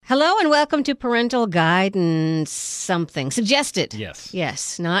Hello and welcome to Parental Guidance something. Suggested. Yes.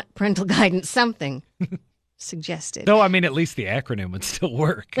 Yes, not Parental Guidance something. Suggested. Though, I mean, at least the acronym would still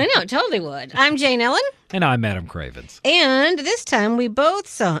work. I know, it totally would. I'm Jane Ellen. And I'm Adam Cravens. And this time we both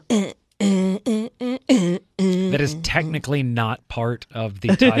saw... That is technically not part of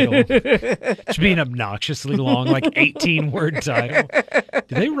the title. It's being obnoxiously long, like 18-word title. Did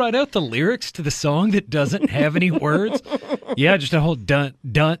they write out the lyrics to the song that doesn't have any words? Yeah, just a whole dun,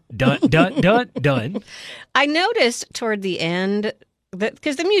 dun, dun, dun, dun, dun. I noticed toward the end,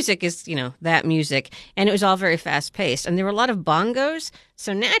 because the music is, that music, and it was all very fast-paced, and there were a lot of bongos,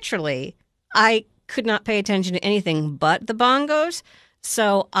 so naturally, I could not pay attention to anything but the bongos.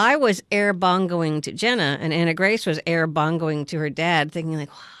 So I was air bongoing to Jenna, and Anna Grace was air bongoing to her dad, thinking like,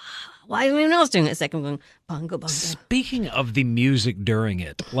 why is anyone else doing it? It's like I'm going, bongo, bongo. Speaking of the music during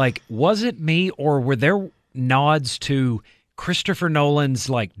it, was it me or were there nods to Christopher Nolan's,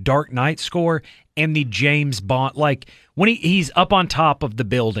 Dark Knight score and the James Bond, when he's up on top of the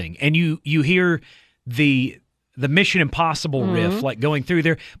building and you hear the Mission Impossible riff, going through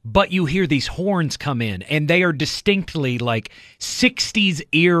there, but you hear these horns come in, and they are distinctly 60s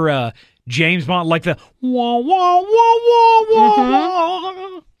era James Bond, like the wah, wah, wah, wah, wah,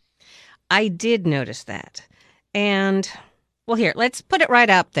 wah. I did notice that. And, well, here, let's put it right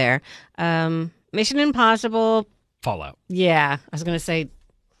up there. Mission Impossible. Fallout. Yeah, I was going to say.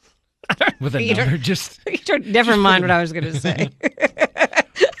 With a number, never mind what I was going to say.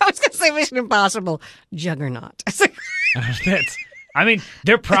 I was going to say Mission Impossible Juggernaut.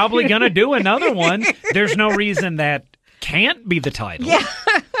 They're probably going to do another one. There's no reason that can't be the title. Yeah.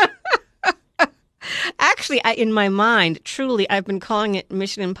 Actually, in my mind, truly, I've been calling it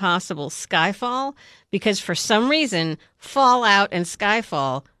Mission Impossible Skyfall because for some reason, Fallout and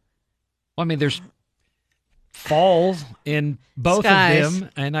Skyfall. Well, there's fall in both Skies. of them.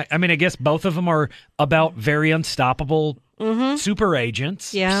 And I guess both of them are about very unstoppable super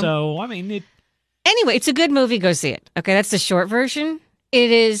agents. Yeah. So, Anyway, it's a good movie. Go see it. Okay, that's the short version.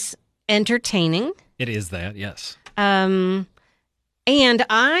 It is entertaining. It is that, yes. And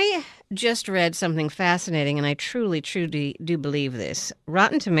I just read something fascinating, and I truly do believe this.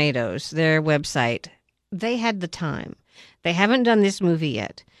 Rotten Tomatoes, their website, they had the time. They haven't done this movie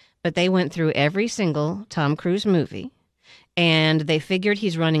yet, but they went through every single Tom Cruise movie, and they figured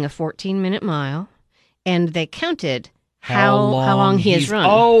he's running a 14-minute mile, and they counted how long he has run.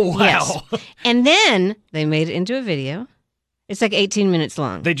 Oh, wow. Yes. And then they made it into a video. It's 18 minutes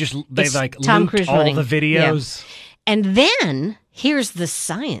long. They Tom looped Cruise all running. the videos. Yeah. And then, here's the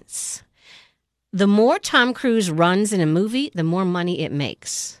science. The more Tom Cruise runs in a movie, the more money it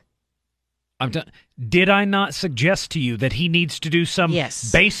makes. I'm done. Did I not suggest to you that he needs to do some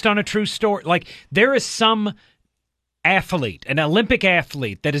based on a true story? There is some athlete, an Olympic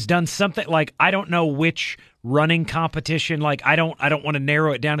athlete, that has done something I don't know which running competition. I don't want to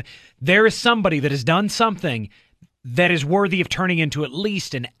narrow it down. There is somebody that has done something that is worthy of turning into at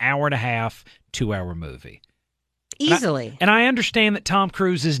least an hour and a half, 2-hour movie. Easily. And I understand that Tom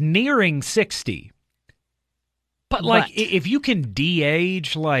Cruise is nearing 60. But if you can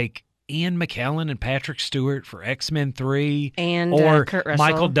de-age Ian McKellen and Patrick Stewart for X-Men 3 and or Kurt Russell.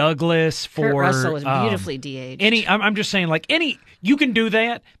 Michael Douglas for Kurt Russell was beautifully de-aged. I'm just saying you can do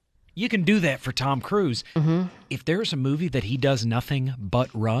that. You can do that for Tom Cruise. Mm-hmm. If there's a movie that he does nothing but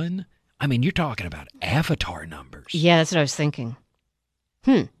run, you're talking about Avatar numbers. Yeah, that's what I was thinking.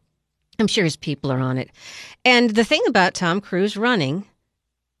 I'm sure his people are on it. And the thing about Tom Cruise running,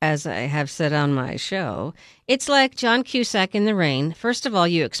 as I have said on my show, it's like John Cusack in the rain. First of all,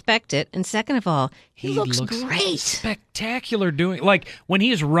 you expect it. And second of all, he looks great. Spectacular doing, when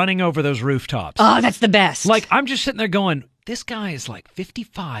he is running over those rooftops. Oh, that's the best. I'm just sitting there going, this guy is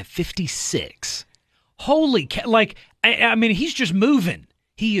 55, 56. Holy cow. He's just moving.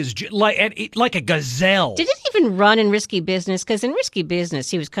 He is like a gazelle. Did he even run in Risky Business? Because in Risky Business,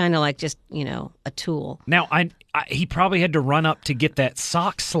 he was kind of just, a tool. Now, he probably had to run up to get that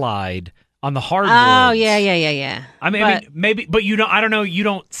sock slide on the hardwood. Oh, yeah. Maybe, but I don't know, you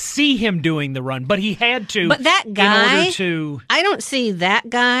don't see him doing the run, but he had to. But that guy, in order to. I don't see that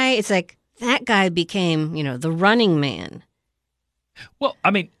guy. It's that guy became, the running man. Well,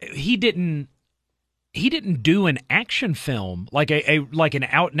 he didn't do an action film like an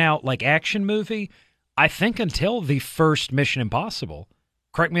out and out action movie, I think, until the first Mission Impossible.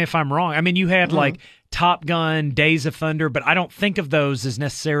 Correct me if I'm wrong. You had Top Gun, Days of Thunder, but I don't think of those as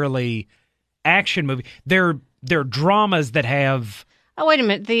necessarily action movie. They're dramas that have. Oh, wait a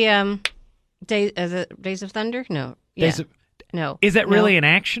minute. The Days of Thunder? No. Yeah. No. Is that really an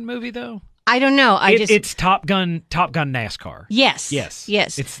action movie though? I don't know. It's Top Gun NASCAR. Yes. Yes.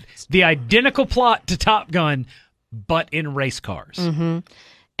 Yes. It's the identical plot to Top Gun, but in race cars. Mm-hmm.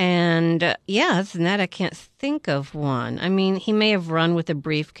 And other than that, I can't think of one. I mean, he may have run with a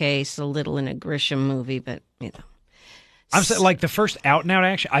briefcase a little in a Grisham movie, but I'm saying, like, the first out-and-out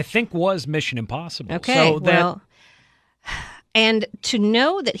action, I think, was Mission Impossible. Okay, and to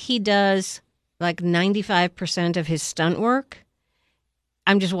know that he does like 95% of his stunt work,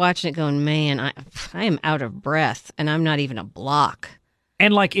 I'm just watching it going, man, I am out of breath, and I'm not even a block.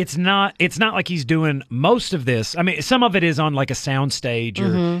 And like it's not like he's doing most of this. I mean, some of it is on like a soundstage,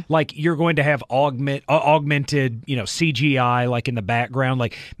 or like you're going to have augmented, CGI like in the background.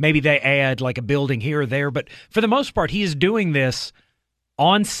 Like maybe they add like a building here or there, but for the most part, he is doing this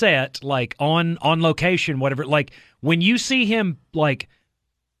on set, like on location, whatever. Like when you see him like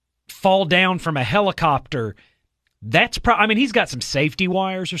fall down from a helicopter, that's I mean, he's got some safety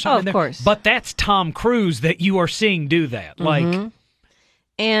wires or something. Of course, but that's Tom Cruise that you are seeing do that, like.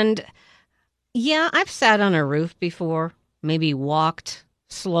 And yeah, I've sat on a roof before, maybe walked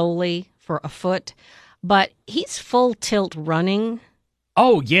slowly for a foot, but he's full tilt running.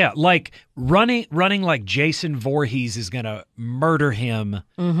 Oh yeah, like running like Jason Voorhees is going to murder him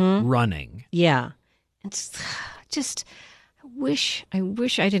running. Yeah. It's just I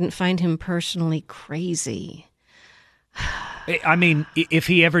wish I didn't find him personally crazy. I mean, if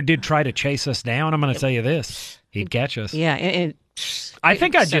he ever did try to chase us down, I'm going to tell you this. He'd catch us. Yeah, I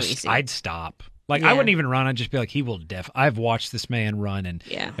think I'd stop. Like, I wouldn't even run. I'd just be like, he will I've watched this man run in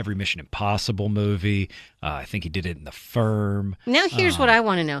every Mission Impossible movie. I think he did it in The Firm. Now, here's what I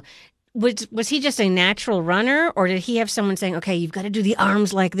want to know. Was he just a natural runner, or did he have someone saying, okay, you've got to do the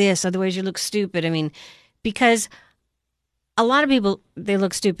arms like this, otherwise you look stupid? I mean, because a lot of people, they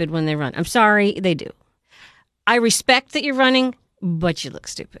look stupid when they run. I'm sorry, they do. I respect that you're running, but you look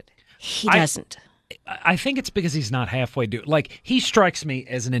stupid. He doesn't. I think it's because he's not halfway do. Like, he strikes me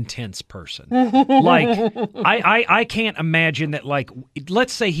as an intense person. Like, I can't imagine that, like,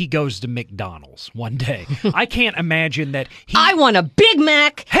 let's say he goes to McDonald's one day. I can't imagine that I want a Big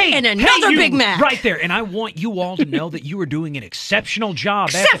Mac and another Big Mac. Right there. And I want you all to know that you are doing an exceptional job.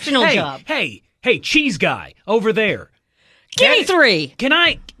 Exceptional job. Hey, cheese guy over there. Give me 3. Can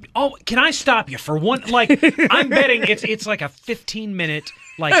I stop you for one? Like, I'm betting it's like a 15-minute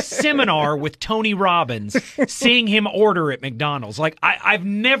like seminar with Tony Robbins, seeing him order at McDonald's. Like, I've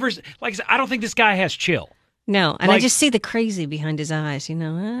never, like I said, I don't think this guy has chill. No, and I just see the crazy behind his eyes,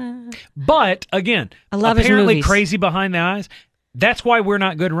 But again, I love apparently his movies. crazy behind the eyes. That's why we're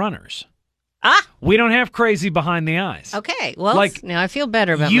not good runners. We don't have crazy behind the eyes. Okay, well, like, now I feel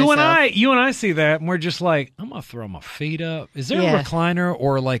better about you myself. You and I see that, and we're just like, I'm gonna throw my feet up. Is there a recliner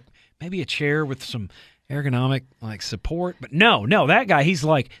or like maybe a chair with some ergonomic like support? But no, that guy, he's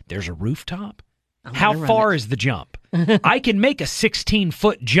like, there's a rooftop. How far is the jump? I can make a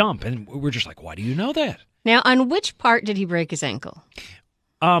 16-foot jump, and we're just like, why do you know that? Now, on which part did he break his ankle?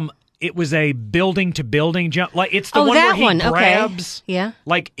 It was a building-to-building jump. Like, it's the one where he grabs. Okay. Yeah.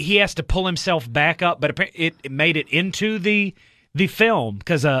 Like, he has to pull himself back up, but it made it into the film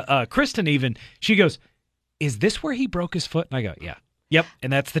because Kristen even, she goes, is this where he broke his foot? And I go, yeah. Yep,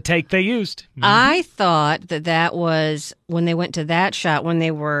 and that's the take they used. I thought that was when they went to that shot, when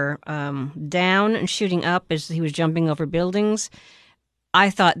they were down and shooting up as he was jumping over buildings. I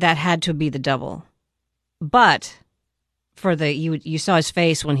thought that had to be the double. But for you saw his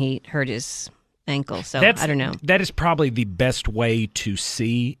face when he hurt his ankle, so I don't know. That is probably the best way to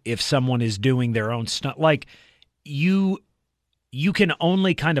see if someone is doing their own stunt. Like, you can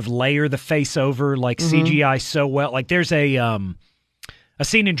only kind of layer the face over like CGI so well. Like, there's a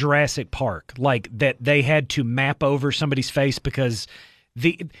scene in Jurassic Park like that they had to map over somebody's face because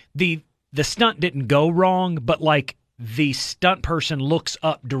the stunt didn't go wrong, but like the stunt person looks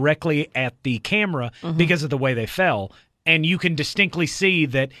up directly at the camera because of the way they fell, and you can distinctly see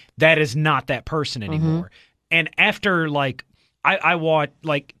that is not that person anymore. And after like I watch,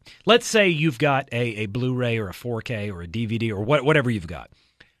 like, let's say you've got a Blu-ray or a 4K or a DVD or whatever you've got.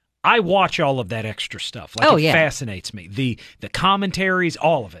 I watch all of that extra stuff. Like, it fascinates me. The commentaries,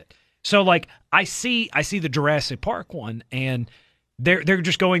 all of it. So like I see the Jurassic Park one, and they're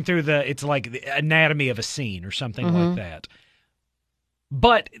just going through it's like the anatomy of a scene or something like that.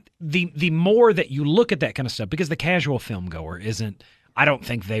 But the more that you look at that kind of stuff, because the casual film goer isn't, I don't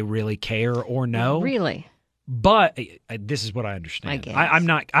think they really care or know. Really? But this is what I understand. I guess.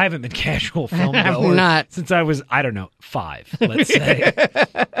 I haven't been casual film goer since I was, I don't know, 5, let's say.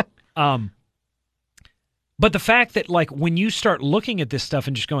 But the fact that, like, when you start looking at this stuff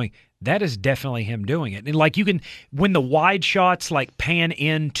and just going, that is definitely him doing it. And, like, you can, when the wide shots, like, pan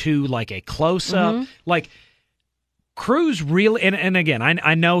into, like, a close-up, like, Cruise really, and again,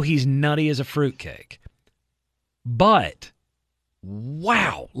 I know he's nutty as a fruitcake, but,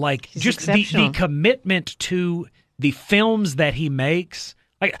 wow, like, He's just the commitment to the films that he makes.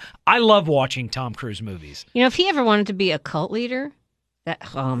 Like, I love watching Tom Cruise movies. You know, if he ever wanted to be a cult leader,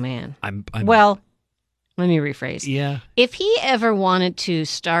 oh, man. Well, let me rephrase. Yeah. If he ever wanted to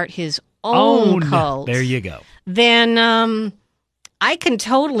start his own cult, there you go. Then I can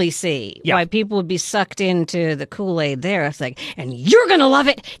totally see why people would be sucked into the Kool-Aid there. It's like, and you're going to love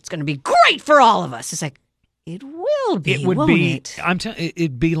it. It's going to be great for all of us. It's like, it will be, it would won't be, it? I'm telling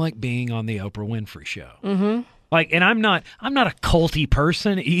it'd be like being on the Oprah Winfrey Show. Mm-hmm. Like, and I'm not a culty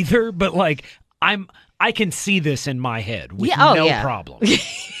person either, but like, I can see this in my head with no problem.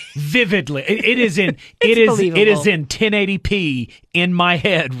 Vividly. It is in 1080p in my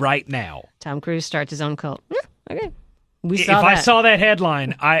head right now. Tom Cruise starts his own cult. Okay. If I saw that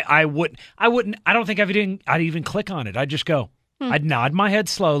headline, I wouldn't I don't think I'd even click on it. I'd just go, I'd nod my head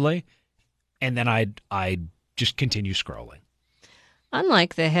slowly, and then I'd just continue scrolling.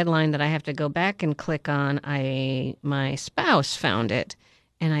 Unlike the headline that I have to go back and click on, my spouse found it,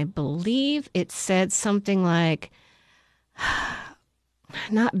 and I believe it said something like,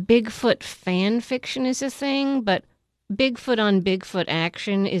 not Bigfoot fan fiction is a thing, but Bigfoot on Bigfoot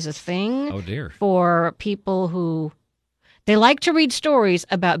action is a thing. Oh, dear. For people who, they like to read stories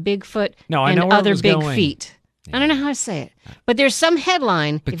about Bigfoot and other big feet. Yeah. I don't know how to say it, but there's some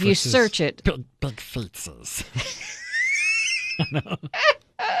headline, Bigfoot, if you search it. Big feetses.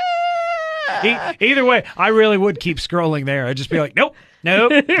 Either way, I really would keep scrolling there. I'd just be like, nope.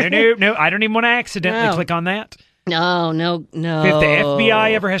 I don't even want to accidentally click on that. No. If the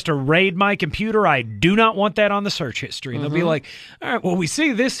FBI ever has to raid my computer, I do not want that on the search history. And they'll be like, all right, well, we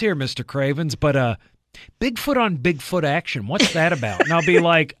see this here, Mr. Cravens, but Bigfoot on Bigfoot action, what's that about? And I'll be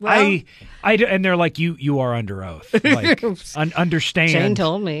like, well, and they're like, you are under oath. Like, understand. Jane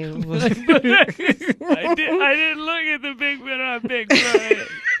told me. I didn't look at the Bigfoot on Bigfoot.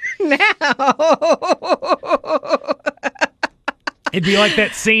 Now. It'd be like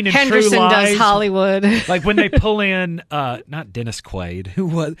that scene in Henderson True Lies. Does Hollywood. Like when they pull in, not Dennis Quaid. Who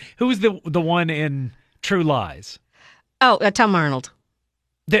was the one in True Lies? Oh, Tom Arnold.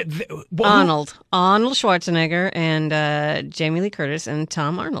 Arnold Schwarzenegger and Jamie Lee Curtis and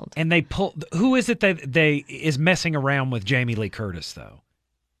Tom Arnold. And they pull. Who is it that is messing around with Jamie Lee Curtis though?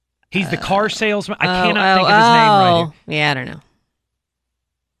 He's the car salesman. I cannot think of his name right here. Yeah, I don't know.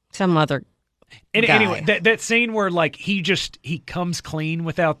 Some other. And anyway, that scene where like he comes clean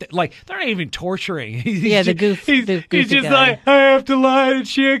without like they're not even torturing. He's just like, I have to lie to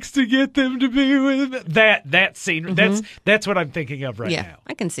chicks to get them to be with me. That scene, that's what I'm thinking of right now. Yeah,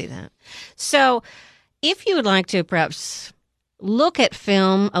 I can see that. So, if you would like to perhaps look at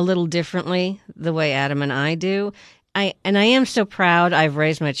film a little differently, the way Adam and I do, I am so proud I've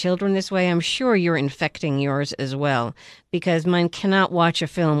raised my children this way. I'm sure you're infecting yours as well, because mine cannot watch a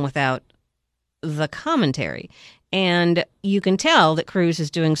film without the commentary. And you can tell that Cruise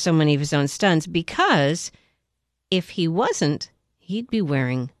is doing so many of his own stunts because if he wasn't, he'd be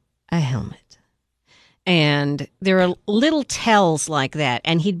wearing a helmet. And there are little tells like that.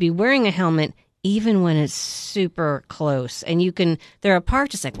 And he'd be wearing a helmet even when it's super close. And there are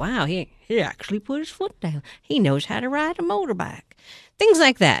parts it's like, wow, he actually put his foot down. He knows how to ride a motorbike. Things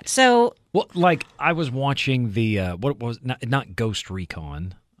like that. So, well, like I was watching the, what was, not Ghost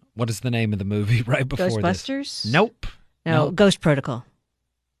Recon. What is the name of the movie right before Ghostbusters? This? Nope. No, Ghost Protocol.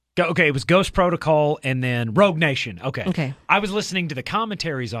 Okay, it was Ghost Protocol and then Rogue Nation. Okay. I was listening to the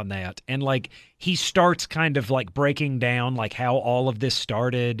commentaries on that, and like he starts kind of like breaking down like how all of this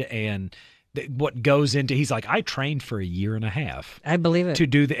started and what goes into. He's like, I trained for 1.5 years. I believe it. To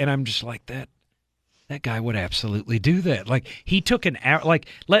do that, and I'm just like that guy would absolutely do that. Like he took an hour. Like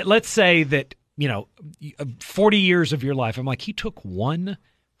let's say that 40 years of your life. I'm like he took 1/40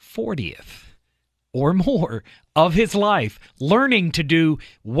 or more of his life learning to do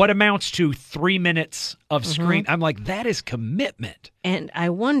what amounts to 3 minutes of screen. I'm like, that is commitment. And I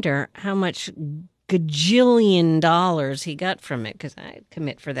wonder how much gajillion dollars he got from it, because I'd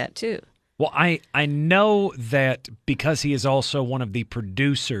commit for that too. Well, I know that because he is also one of the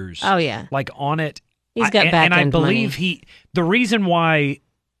producers. Oh, yeah. Like on it. He's got back-end money. And I believe money. The reason why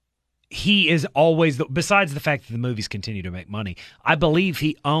he is always, besides the fact that the movies continue to make money, I believe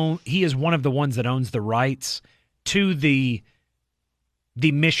he is one of the ones that owns the rights to the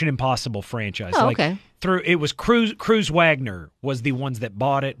Mission Impossible franchise. Oh, okay. through, it was Cruz Wagner was the ones that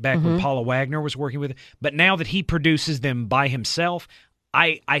bought it back when Paula Wagner was working with it. But now that he produces them by himself,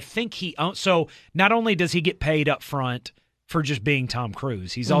 I think he owns. So not only does he get paid up front for just being Tom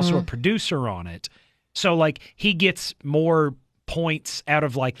Cruise, he's also a producer on it. So like he gets more points out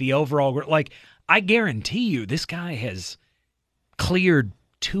of like the overall. Like I guarantee you, this guy has cleared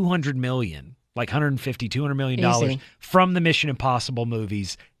 $200 million, like $150-200 million from the Mission Impossible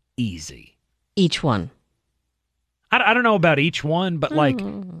movies, easy. Each one. I don't know about each one, but like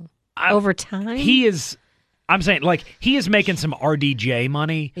over time, he is. I'm saying like he is making some RDJ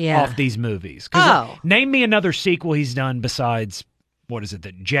money off these movies. Name me another sequel he's done besides what is it?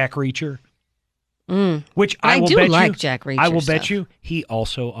 The Jack Reacher. Which I will do bet like you. Jack Reacher I will stuff. bet you he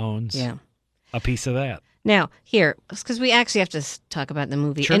also owns a piece of that. Now, here, because we actually have to talk about the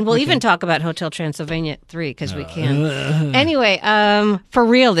movie, Sure, and we'll we even can. talk about Hotel Transylvania 3, because we can. Anyway, for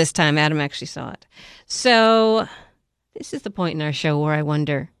real this time, Adam actually saw it. So, this is the point in our show where I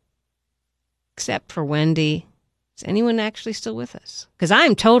wonder, except for Wendy, is anyone actually still with us? Because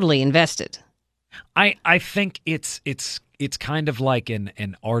I'm totally invested. I think it's kind of like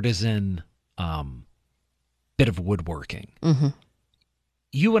an artisan bit of woodworking.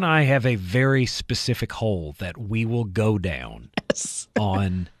 You and I have a very specific hole that we will go down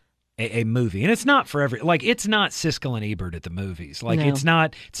on a movie, and it's not for every. Like it's not Siskel and Ebert at the movies. Like No. it's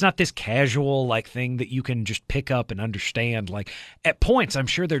not this casual like thing that you can just pick up and understand. Like at points, I'm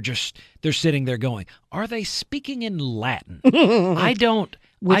sure they're sitting there going, "Are they speaking in Latin?" I don't.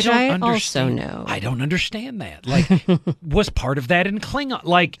 Which I I don't also understand. know. I don't understand that. Like, was part of that in Klingon?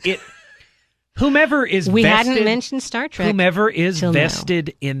 Like it. Whomever is We vested, hadn't mentioned Star Trek. whomever is till now.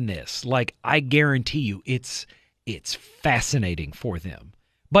 vested in this, like I guarantee you, it's fascinating for them.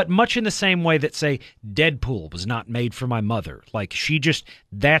 But much in the same way that say Deadpool was not made for my mother, like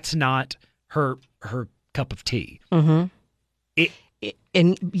that's not her cup of tea.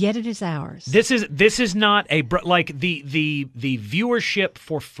 and yet it is ours. This is not like the viewership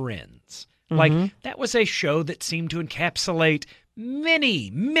for Friends. Like that was a show that seemed to encapsulate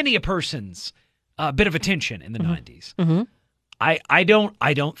many a person's bit of attention in the 90s. I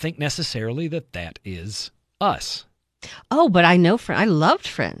don't think necessarily that is us. Oh, but I know I loved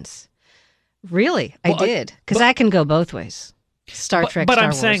Friends. Really, I did. Because I can go both ways. Star Trek, but Star I'm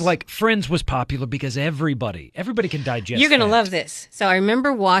Wars. saying like Friends was popular because everybody can digest. You're going to that. love this. So I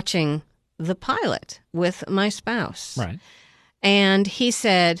remember watching the pilot with my spouse. Right. And he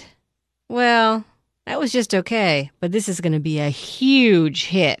said, well, that was just okay, but this is going to be a huge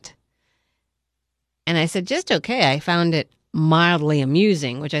hit. And I said, just okay. I found it mildly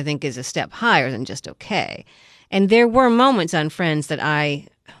amusing, which I think is a step higher than just okay. And there were moments on Friends that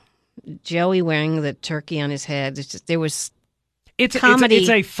Joey wearing the turkey on his head, there was comedy.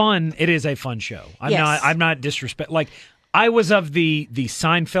 It is a fun show. I'm not disrespect. Like I was of the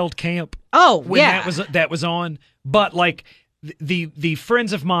Seinfeld camp. Oh, when that was on. But like the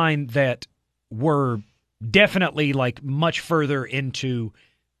friends of mine that were definitely like much further into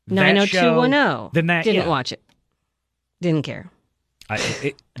that show 90210 than that. Didn't watch it. Didn't care.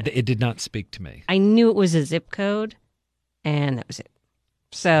 It did not speak to me. I knew it was a zip code, and that was it.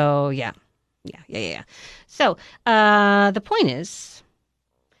 So yeah. So the point is,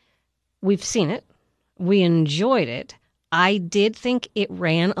 we've seen it. We enjoyed it. I did think it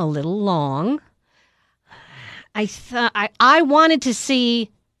ran a little long. I thought I wanted to see.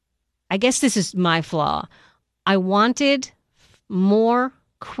 I guess this is my flaw. I wanted more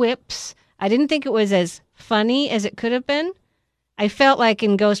quips. I didn't think it was as funny as it could have been. I felt like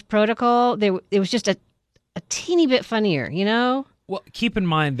in Ghost Protocol, it was just a teeny bit funnier, you know? Well, keep in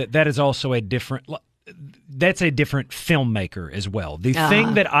mind that is also that's a different filmmaker as well. The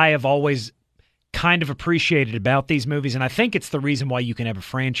thing that I have always kind of appreciated about these movies, and I think it's the reason why you can have a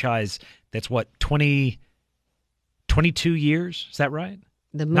franchise that's 22 years? Is that right?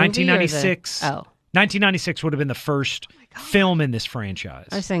 The movie 1996. 1996 would have been the first film in this franchise.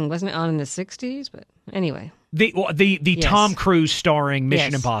 I was saying, wasn't it on in the 60s? But anyway. The Yes. Tom Cruise starring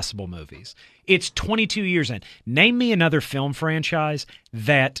Mission Yes. Impossible movies. It's 22 years in. Name me another film franchise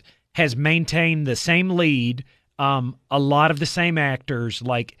that has maintained the same lead, a lot of the same actors,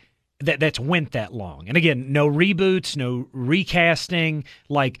 like that's went that long. And again, no reboots, no recasting,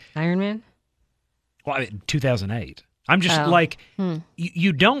 like Iron Man? 2008. I'm just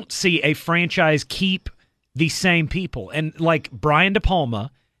you don't see a franchise keep the same people. And like Brian De Palma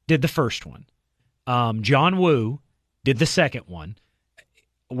did the first one. John Woo did the second one,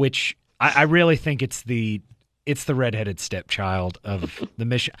 which I really think it's the redheaded stepchild of the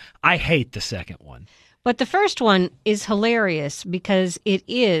Mission. I hate the second one. But the first one is hilarious because it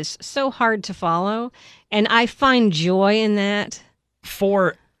is so hard to follow, and I find joy in that.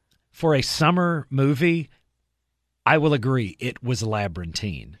 For a summer movie, I will agree it was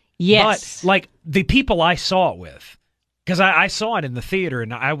labyrinthine. Yes. But like the people I saw it with, because I saw it in the theater,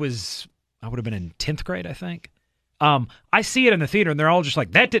 and I would have been in 10th grade, I think. I see it in the theater, and they're all just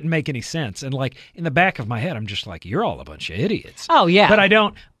like, that didn't make any sense. And like in the back of my head, I'm just like, you're all a bunch of idiots. Oh, yeah. But I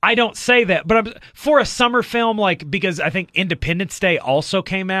don't say that. But for a summer film, like, because I think Independence Day also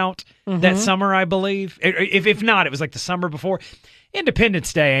came out that summer, I believe. If not, it was like the summer before.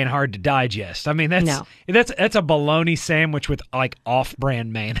 Independence Day ain't hard to digest. I mean, that's a bologna sandwich with like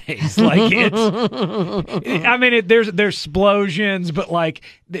off-brand mayonnaise. Like it's, I mean, there's explosions, but like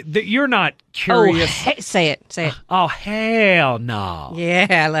you're not curious. Say it. Oh hell no! Yeah,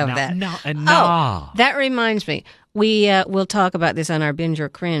 I love that. No. Oh, that reminds me. We'll talk about this on our Binge or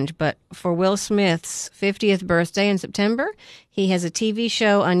Cringe, but for Will Smith's 50th birthday in September, he has a TV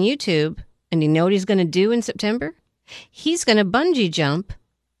show on YouTube, and you know what he's going to do in September? He's going to bungee jump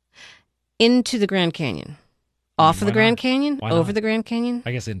into the Grand Canyon. Off of the Grand Canyon? Over the Grand Canyon?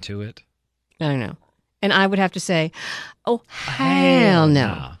 I guess into it. I don't know. And I would have to say, oh, hell no.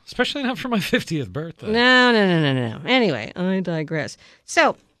 Nah. Especially not for my 50th birthday. No. Anyway, I digress.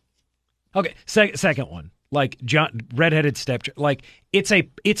 So. Okay, second one. Like John, redheaded stepchild. Like it's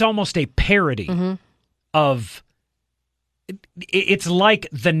almost a parody of... It's like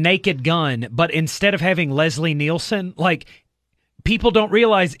The Naked Gun, but instead of having Leslie Nielsen, like people don't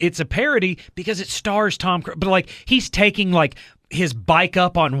realize it's a parody because it stars Tom Cruise. But like he's taking like his bike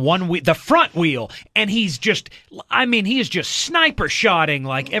up on one wheel, the front wheel, and he is just sniper shotting.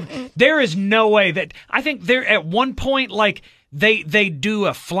 Like there is no way that I think there at one point like they do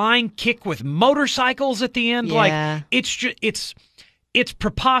a flying kick with motorcycles at the end. Yeah. Like it's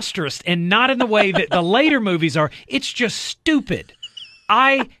preposterous, and not in the way that the later movies are. It's just stupid.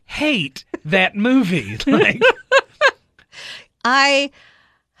 I hate that movie. Like, I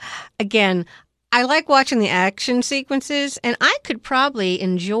like watching the action sequences, and I could probably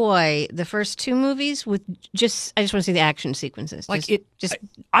enjoy the first two movies with I just want to see the action sequences. Like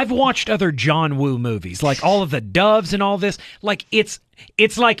I've watched other John Woo movies, like all of the Doves and all this. Like it's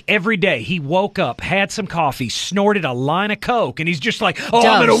like every day he woke up, had some coffee, snorted a line of coke, and he's just like, "Oh,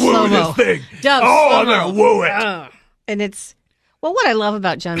 I'm gonna woo this thing. I'm gonna woo it." And it's what I love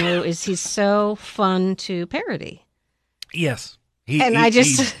about John Woo is he's so fun to parody. Yes, he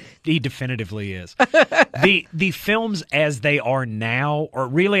definitively is. The films as they are now, or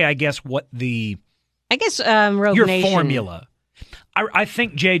really, I guess Rogue your Nation. Formula. I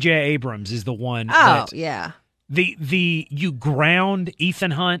think J.J. Abrams is the one. Oh, yeah. You ground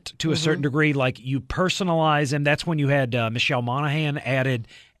Ethan Hunt to a certain degree, like you personalize him. That's when you had Michelle Monaghan added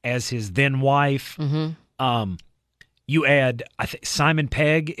as his then wife. You add, I think Simon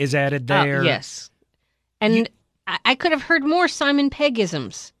Pegg is added there. Yes, and I could have heard more Simon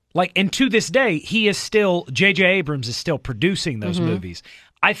Peggisms. Like, and to this day, J.J. Abrams is still producing those movies.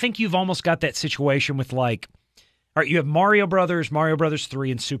 I think you've almost got that situation with like, all right, you have Mario Brothers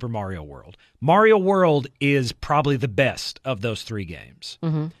 3, and Super Mario World. Mario World is probably the best of those three games.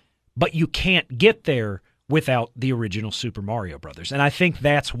 But you can't get there without the original Super Mario Brothers. And I think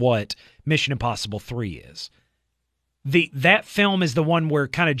that's what Mission Impossible 3 is. That film is the one where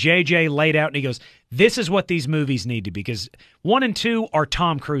kind of JJ laid out and he goes, this is what these movies need to be, because 1 and 2 are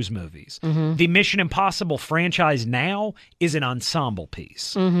Tom Cruise movies. The Mission Impossible franchise now is an ensemble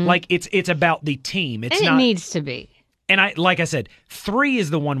piece. Like it's about the team. It needs to be. And like I said, 3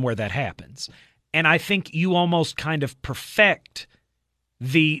 is the one where that happens. And I think you almost kind of perfect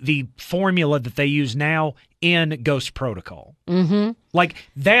the formula that they use now in Ghost Protocol. Like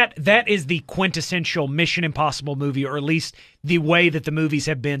that is the quintessential Mission Impossible movie, or at least the way that the movies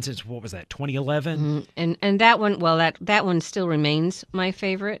have been since, what was that, 2011? And that one, well, that one still remains my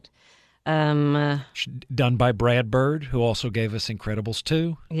favorite. Done by Brad Bird, who also gave us Incredibles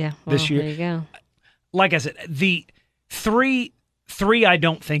 2 this year. There you go. Like I said, the three I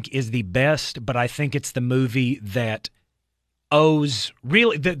don't think is the best, but I think it's the movie that owes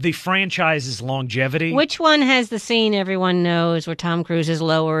really the franchise's longevity. Which one has the scene everyone knows where Tom Cruise is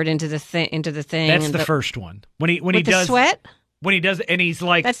lowered into the thing? That's the first one. When he does sweat. When he does, and he's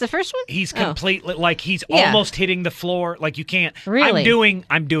like, that's the first one. He's completely like he's almost hitting the floor. Like you can't. Really,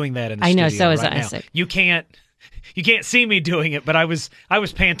 I'm doing that in the studio. I know. So is right now. Isaac. You can't see me doing it, but I was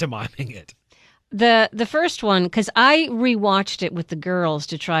pantomiming it. The first one, because I rewatched it with the girls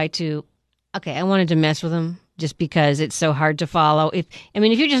to try to. Okay, I wanted to mess with them. Just because it's so hard to follow. If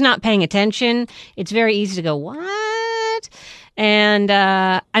you're just not paying attention, it's very easy to go, what? And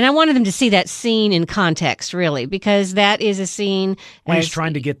I wanted them to see that scene in context, really, because that is a scene. When he's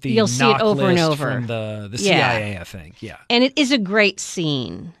trying to get the you'll see knock it over and list over from the CIA, I think. Yeah. And it is a great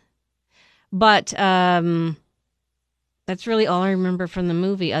scene. But that's really all I remember from the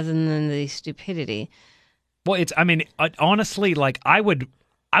movie, other than the stupidity. Well, honestly, like I would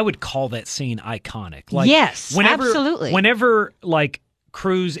call that scene iconic. Like, yes, absolutely. Whenever like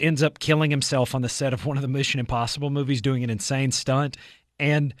Cruise ends up killing himself on the set of one of the Mission Impossible movies, doing an insane stunt,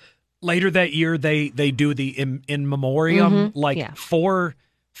 and later that year they do the in memoriam for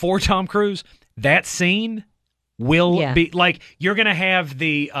Tom Cruise. That scene will be like, you're gonna have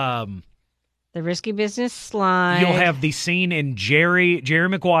the Risky Business slide. You'll have the scene in Jerry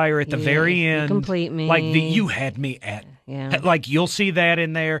Maguire at the very end. Complete me. Like you had me at. Yeah. Like you'll see that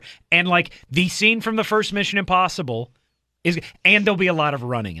in there, and like the scene from the first Mission Impossible and there'll be a lot of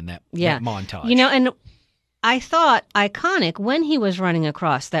running in that montage. You know, and I thought iconic when he was running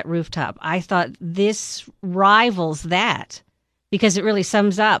across that rooftop. I thought this rivals that because it really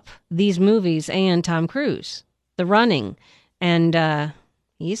sums up these movies and Tom Cruise, the running, and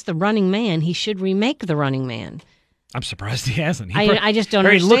he's the Running Man. He should remake The Running Man. I'm surprised he hasn't. I just don't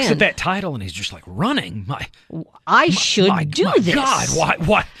understand. He looks at that title and he's just like, running. I should do this. God,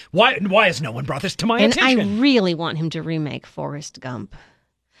 why has no one brought this to my attention? And I really want him to remake Forrest Gump.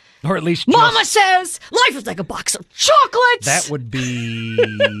 Or at least Mama says life is like a box of chocolates. That would be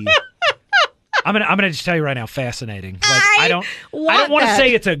I'm gonna just tell you right now, fascinating. Like I don't want to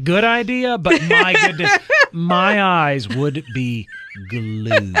say it's a good idea, but my goodness, my eyes would be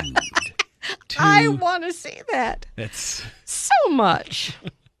glued. I want to see that. That's so much.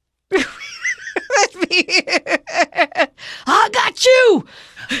 I got you.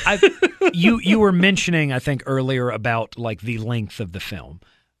 You were mentioning, I think, earlier about like the length of the film.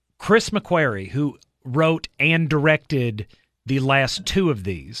 Chris McQuarrie, who wrote and directed the last two of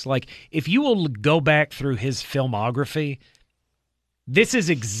these, like if you will go back through his filmography, this is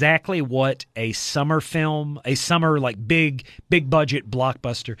exactly what a summer film, a summer like big budget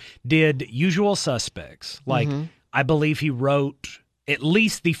blockbuster did. Usual Suspects. Like I believe he wrote at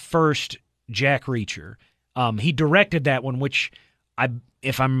least the first Jack Reacher. He directed that one, which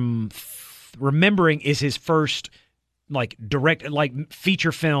if I'm remembering, is his first like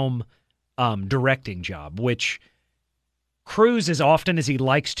feature film directing job, which Cruise, as often as he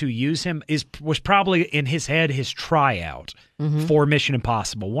likes to use him, was probably in his head his tryout for Mission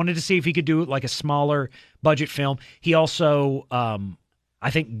Impossible. Wanted to see if he could do like a smaller budget film. He also, I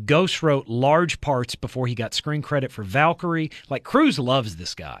think, ghost wrote large parts before he got screen credit for Valkyrie. Like Cruise loves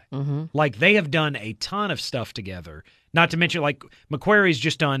this guy. Like they have done a ton of stuff together. Not to mention, like McQuarrie's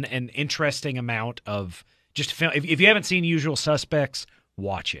just done an interesting amount of just film. If you haven't seen Usual Suspects,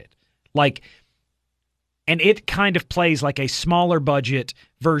 watch it. Like. And it kind of plays like a smaller budget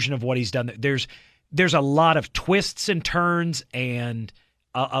version of what he's done. There's a lot of twists and turns and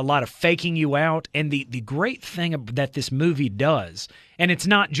a lot of faking you out. And the great thing that this movie does, and it's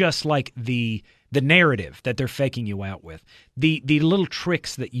not just like the narrative that they're faking you out with, the little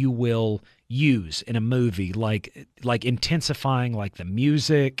tricks that you will use in a movie, like intensifying like the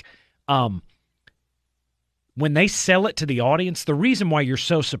music. When they sell it to the audience, the reason why you're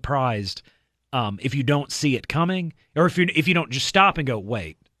so surprised if you don't see it coming, or if you don't just stop and go,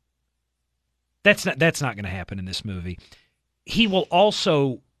 wait, that's not going to happen in this movie. He will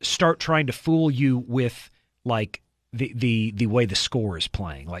also start trying to fool you with like the way the score is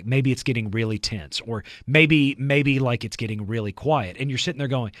playing. Like maybe it's getting really tense, or maybe like it's getting really quiet, and you're sitting there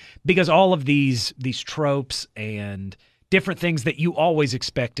going, because all of these tropes and different things that you always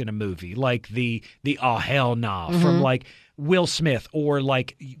expect in a movie, like the oh hell nah from like Will Smith, or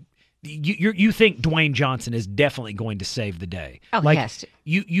like. You think Dwayne Johnson is definitely going to save the day. Oh, like, he has to.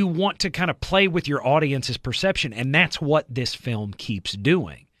 You want to kind of play with your audience's perception, and that's what this film keeps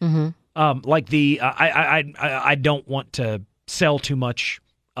doing. Like I don't want to sell too much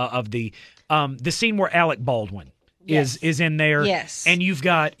of the scene where Alec Baldwin is in there. Yes. And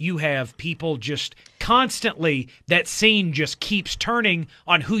you have people just constantly, that scene just keeps turning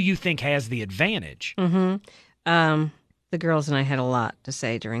on who you think has the advantage. The girls and I had a lot to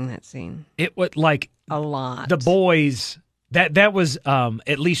say during that scene. It was like a lot. The boys, that was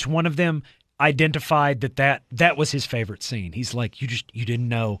at least one of them identified that was his favorite scene. He's like, you didn't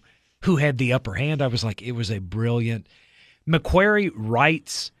know who had the upper hand. I was like, it was a brilliant. McQuarrie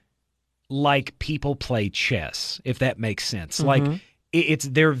writes like people play chess, if that makes sense. Like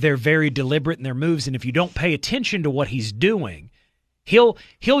they're very deliberate in their moves, and if you don't pay attention to what he's doing, he'll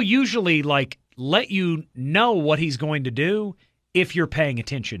usually like let you know what he's going to do if you're paying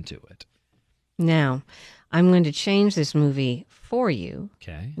attention to it. Now, I'm going to change this movie for you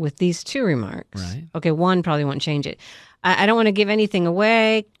Okay. with these two remarks. Right. Okay, one probably won't change it. I don't want to give anything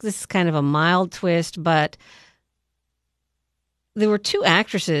away. This is kind of a mild twist, but there were two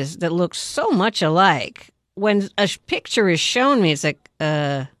actresses that looked so much alike. When a picture is shown me, it's like,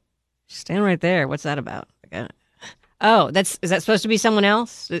 stand right there. What's that about? Oh, is that supposed to be someone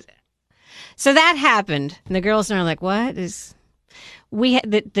else? So that happened. And the girls are like, what is... We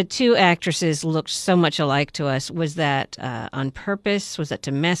had the two actresses looked so much alike to us. Was that on purpose? Was that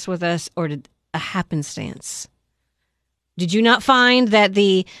to mess with us, or did a happenstance? Did you not find that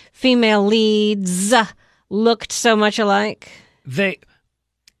the female leads looked so much alike?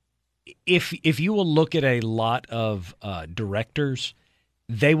 If you will look at a lot of directors,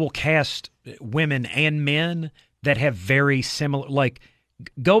 they will cast women and men that have very similar. Like,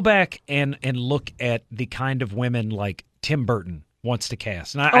 go back and look at the kind of women like Tim Burton wants to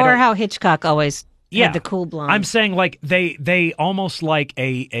cast, and or how Hitchcock always had the cool blonde. I'm saying like they almost like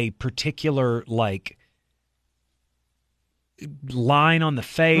a particular like line on the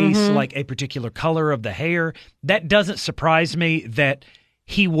face, like a particular color of the hair. That doesn't surprise me that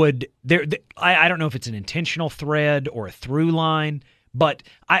he would. I don't know if it's an intentional thread or a through line, but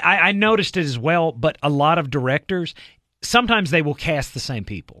I noticed it as well. But a lot of directors, sometimes they will cast the same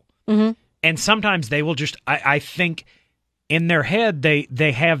people, and sometimes they will just. I think. In their head,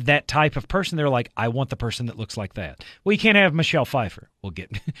 they have that type of person. They're like, I want the person that looks like that. Well, you can't have Michelle Pfeiffer. We'll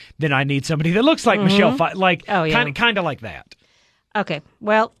get. Then I need somebody that looks like Michelle Pfeiffer. Like, kind of like that. Okay.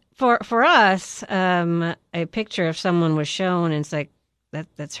 Well, for us, a picture of someone was shown, and it's like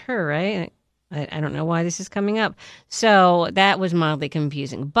that's her, right? I don't know why this is coming up. So that was mildly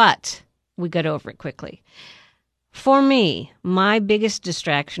confusing, but we got over it quickly. For me, my biggest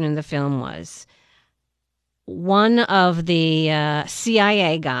distraction in the film was. One of the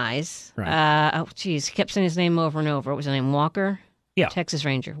CIA guys, he kept saying his name over and over. What was his name? Walker? Yeah. Texas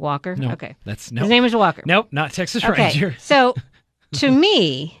Ranger. Walker? No, okay. His name is Walker. Nope, not Texas Ranger. So, to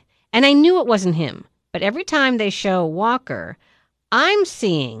me, and I knew it wasn't him, but every time they show Walker, I'm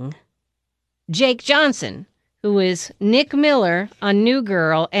seeing Jake Johnson, who is Nick Miller on New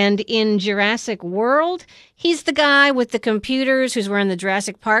Girl, and in Jurassic World, he's the guy with the computers who's wearing the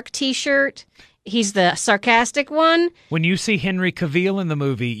Jurassic Park t-shirt. He's the sarcastic one. When you see Henry Cavill in the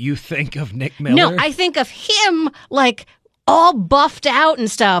movie, you think of Nick Miller? No, I think of him like all buffed out and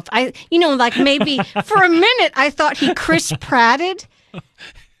stuff. Like maybe for a minute I thought he Chris Pratted.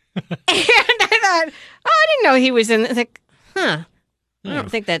 And I thought, I didn't know he was in it. Like, I don't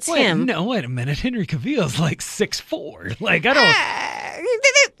think that's him. No, wait a minute. Henry Cavill's like 6'4". Like, I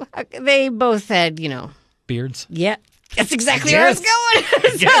don't... They both had, beards? Yeah. That's exactly where I was going.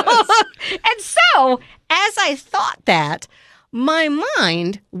 So, as I thought that, my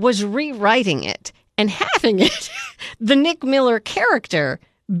mind was rewriting it and having it, the Nick Miller character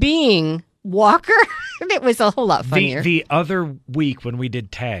being Walker. It was a whole lot funnier. The other week when we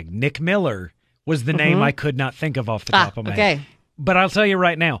did Tag, Nick Miller was the name I could not think of off the top of my head. But I'll tell you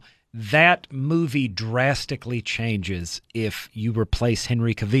right now, that movie drastically changes if you replace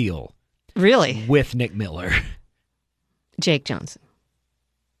Henry Cavill with Nick Miller. Jake Johnson.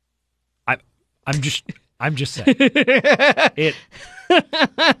 I'm just saying.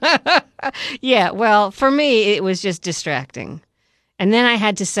 Yeah, well, for me, it was just distracting. And then I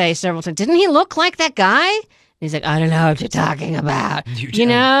had to say several times, didn't he look like that guy? And he's like, I don't know what you're talking about.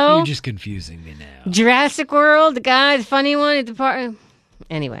 You're just confusing me now. Jurassic World, the guy, the funny one at the park.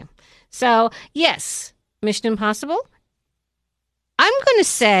 Anyway, so, yes, Mission Impossible. I'm going to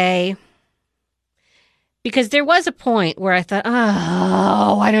say... Because there was a point where I thought,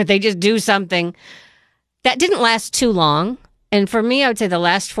 why don't they just do something? That didn't last too long. And for me, I would say the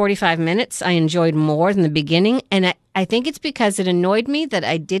last 45 minutes I enjoyed more than the beginning. And I think it's because it annoyed me that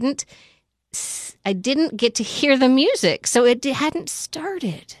I didn't get to hear the music. So it hadn't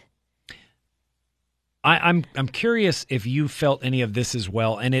started. I'm curious if you felt any of this as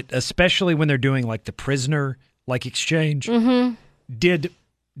well. And it, especially when they're doing like the prisoner like exchange. Mm-hmm.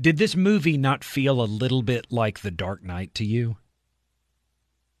 Did this movie not feel a little bit like The Dark Knight to you?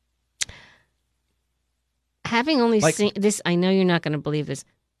 Having only seen this, I know you're not going to believe this.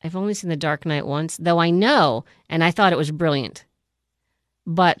 I've only seen The Dark Knight once, though I know, and I thought it was brilliant.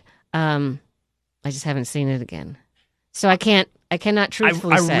 But I just haven't seen it again. So I cannot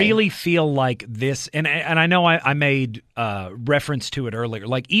truthfully say. I really feel like this, and I know I made reference to it earlier,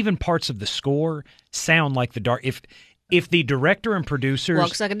 like even parts of the score sound like The Dark... If the director and producers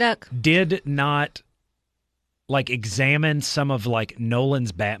walks like a duck did not like examine some of like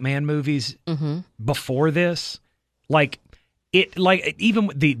Nolan's Batman movies before this, like it like even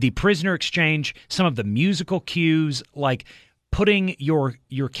the prisoner exchange, some of the musical cues, like putting your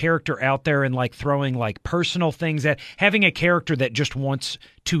character out there and like throwing like personal things at having a character that just wants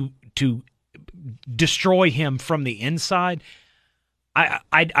to destroy him from the inside.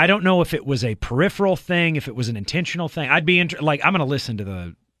 I don't know if it was a peripheral thing, if it was an intentional thing. I'd be like I'm going to listen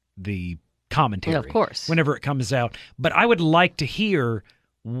to the commentary, of course, whenever it comes out. But I would like to hear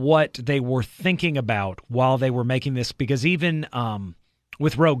what they were thinking about while they were making this, because even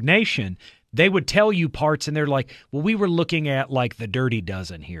with Rogue Nation, they would tell you parts and they're like, well, we were looking at like the Dirty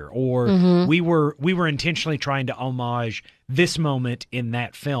Dozen here, or we were intentionally trying to homage this moment in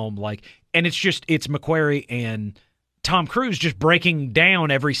that film. Like, and it's McQuarrie and Tom Cruise just breaking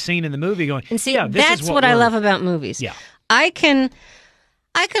down every scene in the movie going, and see, yeah, that's what I love about movies. Yeah. I can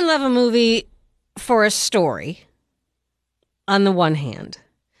love a movie for a story on the one hand.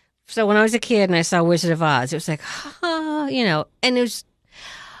 So when I was a kid and I saw Wizard of Oz, it was like, and it was,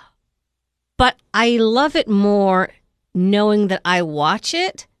 but I love it more knowing that I watch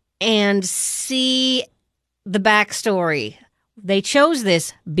it and see the backstory. They chose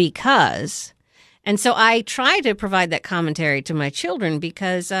this because, and so I try to provide that commentary to my children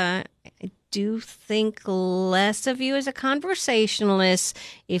because I do think less of you as a conversationalist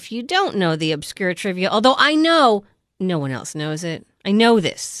if you don't know the obscure trivia, although I know no one else knows it. I know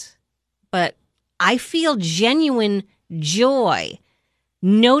this. But I feel genuine joy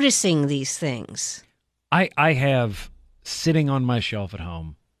noticing these things. I have sitting on my shelf at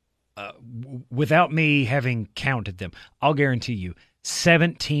home, without me having counted them, I'll guarantee you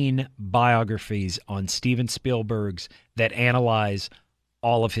 17 biographies on Steven Spielberg's that analyze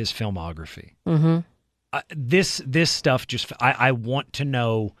all of his filmography. Mm-hmm. This stuff just, I want to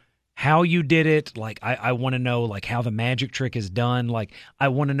know how you did it. Like, I want to know like how the magic trick is done. Like, I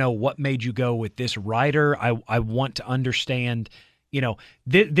want to know what made you go with this writer. I want to understand,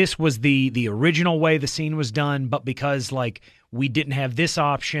 this was the original way the scene was done, but because like we didn't have this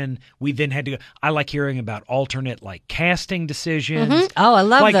option, we then had to go. I like hearing about alternate like casting decisions. Mm-hmm. Oh, I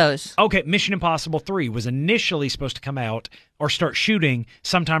love those. Okay, Mission Impossible 3 was initially supposed to come out or start shooting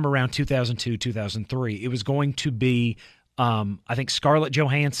sometime around 2002, 2003. It was going to be I think Scarlett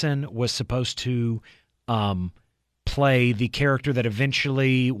Johansson was supposed to play the character that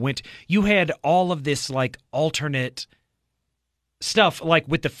eventually went. You had all of this like alternate stuff like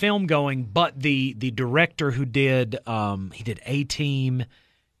with the film going, but the director who did he did A-Team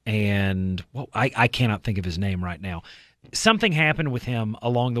and I cannot think of his name right now. Something happened with him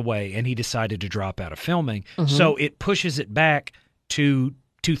along the way and he decided to drop out of filming. Mm-hmm. So it pushes it back to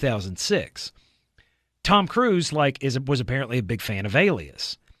 2006. Tom Cruise was apparently a big fan of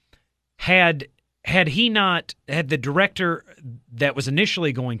Alias. Had the director that was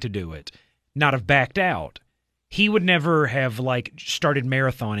initially going to do it not have backed out, he would never have like started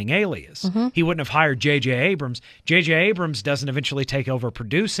marathoning Alias. Mm-hmm. He wouldn't have hired J.J. Abrams. J.J. Abrams doesn't eventually take over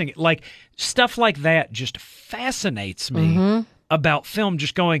producing it. Like stuff like that just fascinates me about film.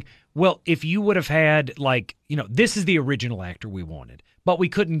 Just going, well, if you would have had like, this is the original actor we wanted, but we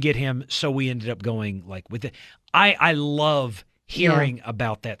couldn't get him, so we ended up going like with it. I love hearing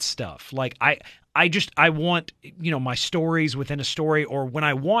about that stuff. Like I want, my stories within a story, or when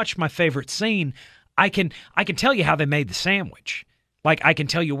I watch my favorite scene, I can tell you how they made the sandwich. Like I can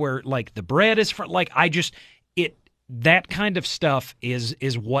tell you where like the bread is from. Like that kind of stuff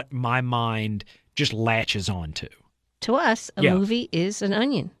is what my mind just latches onto. To us, a movie is an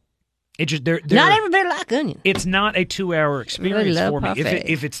onion. It just not everybody like onion. It's not a 2-hour experience for me. Parfait.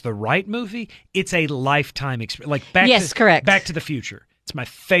 If it's the right movie, it's a lifetime experience. Like correct. Back to the Future. It's my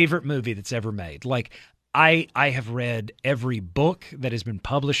favorite movie that's ever made. Like I have read every book that has been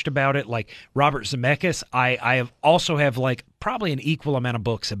published about it. Like Robert Zemeckis, I have also have like probably an equal amount of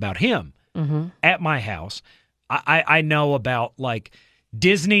books about him at my house. I know about like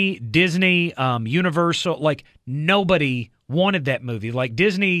Disney, Universal. Like nobody wanted that movie. Like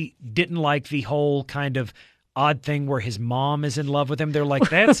Disney didn't like the whole kind of odd thing where his mom is in love with him. They're like,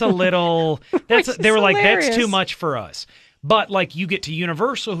 that's a little. They were like, that's too much for us. But like you get to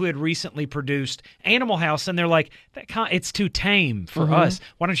Universal, who had recently produced Animal House, and they're like, it's too tame for us.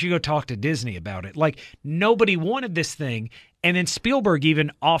 Why don't you go talk to Disney about it? Like nobody wanted this thing, and then Spielberg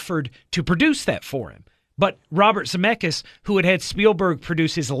even offered to produce that for him. But Robert Zemeckis, who had Spielberg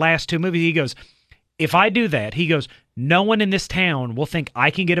produce his last 2 movies, he goes, if I do that, he goes, no one in this town will think I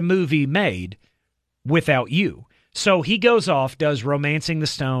can get a movie made without you. So he goes off, does Romancing the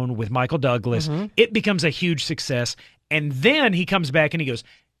Stone with Michael Douglas. It becomes a huge success. And then he comes back and he goes,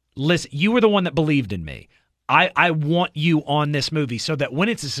 listen, you were the one that believed in me. I want you on this movie so that when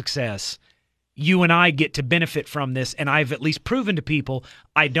it's a success, you and I get to benefit from this, and I've at least proven to people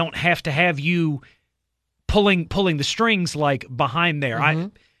I don't have to have you pulling the strings like behind there. I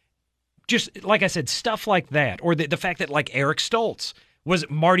just, like I said, stuff like that, or the fact that like Eric Stoltz was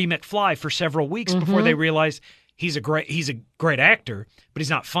Marty McFly for several weeks before they realized he's a great actor, but he's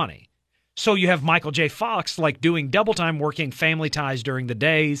not funny. So you have Michael J. Fox like doing double time, working Family Ties during the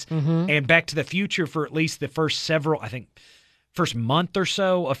days, and Back to the Future for at least the first month or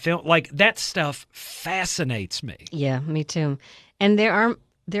so of film. Like, that stuff fascinates me. Yeah, me too. And there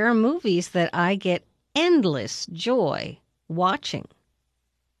are movies that I get endless joy watching.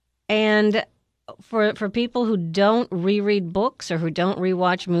 And for people who don't reread books or who don't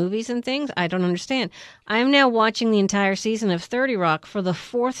rewatch movies and things, I don't understand. I'm now watching the entire season of 30 Rock for the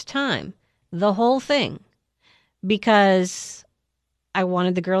 4th time, the whole thing, because I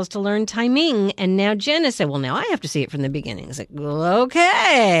wanted the girls to learn timing, and now Jen has said, well, now I have to see it from the beginning. It's like, well,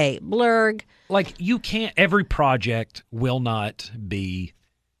 okay, blurg. Like, you can't, every project will not be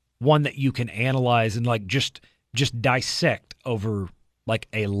one that you can analyze and like just dissect over like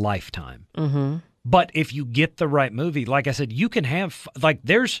a lifetime. But if you get the right movie, like I said, you can have like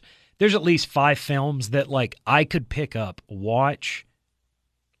there's at least 5 films that like I could pick up, watch,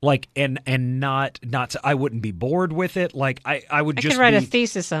 like and not I wouldn't be bored with it. Like I would just could write a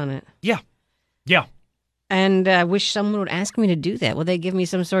thesis on it. Yeah. And I wish someone would ask me to do that. Will they give me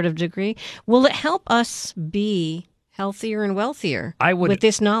some sort of degree? Will it help us be healthier and wealthier with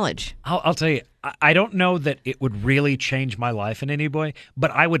this knowledge? I'll tell you, I don't know that it would really change my life in any way,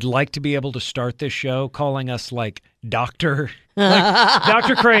 but I would like to be able to start this show calling us like Dr.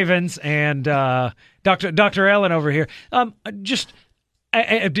 Cravens and Dr. Ellen over here. Just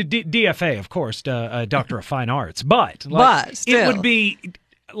DFA, of course, Doctor of Fine Arts, but still. It would be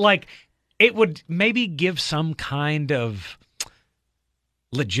like, it would maybe give some kind of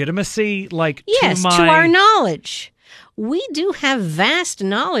legitimacy, like to our knowledge. We do have vast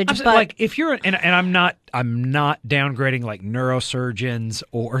knowledge, but like if you're and I'm not downgrading like neurosurgeons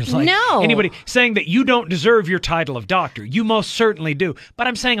or like anybody saying that you don't deserve your title of doctor. You most certainly do. But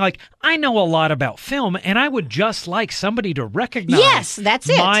I'm saying like I know a lot about film, and I would just like somebody to recognize that's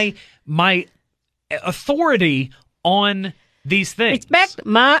it. my authority on these things. Respect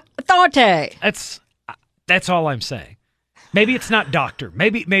my authority. That's all I'm saying. Maybe it's not doctor.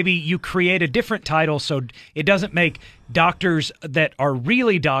 Maybe you create a different title so it doesn't make doctors that are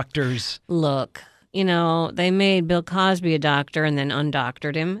really doctors. Look, they made Bill Cosby a doctor and then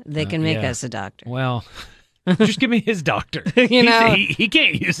undoctored him. They can make us a doctor. Well, just give me his doctor. He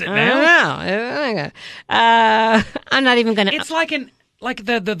can't use it now. I don't know. I'm not even going to. It's like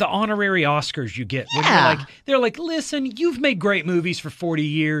the honorary Oscars you get when they're like, listen, you've made great movies for 40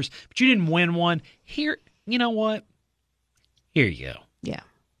 years, but you didn't win one. Here, you know what? Here you go. Yeah.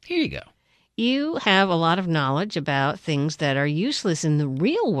 Here you go. You have a lot of knowledge about things that are useless in the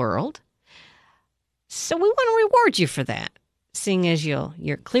real world. So we want to reward you for that, seeing as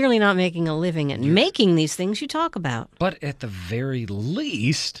you're clearly not making a living at making these things you talk about. But at the very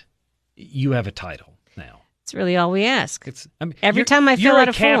least, you have a title now. It's really all we ask. Every time I fill out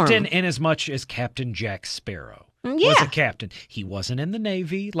a form. You're a captain in as much as Captain Jack Sparrow. Was a captain. He wasn't in the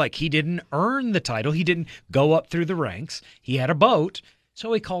Navy. Like, he didn't earn the title. He didn't go up through the ranks. He had a boat,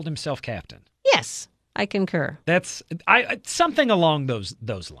 so he called himself captain. Yes, I concur. That's something along those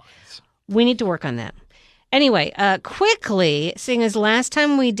lines. We need to work on that. Anyway, quickly, seeing as last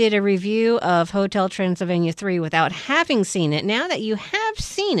time we did a review of Hotel Transylvania 3 without having seen it, now that you have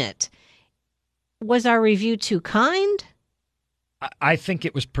seen it, was our review too kind? I think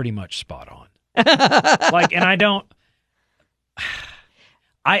it was pretty much spot on. And I don't.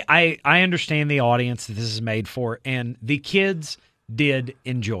 I understand the audience that this is made for, and the kids did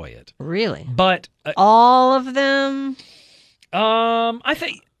enjoy it. Really, but all of them. I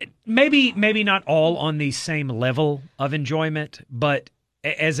think maybe not all on the same level of enjoyment, but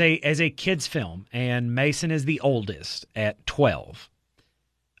as a kids film, and Mason is the oldest at 12.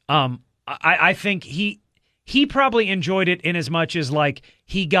 I think he probably enjoyed it in as much as like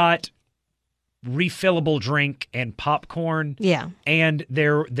he got refillable drink and popcorn. Yeah. And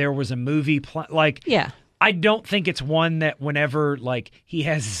there was a movie I don't think it's one that whenever like he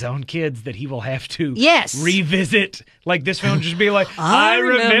has his own kids that he will have to revisit. Like this film just be like, I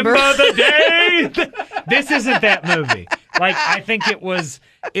remember the day. This isn't that movie. Like I think it was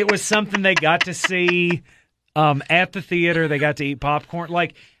something they got to see at the theater. They got to eat popcorn.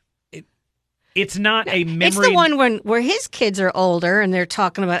 Like it's not a memory. It's the one where his kids are older and they're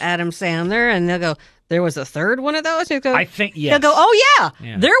talking about Adam Sandler and they'll go, there was a third one of those? Go, I think, yes. He'll go, oh,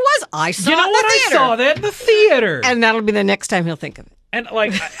 yeah, there was. I saw it in the theater. I saw that in the theater. And that'll be the next time he'll think of it. And,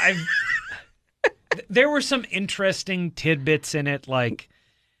 like, there were some interesting tidbits in it, like,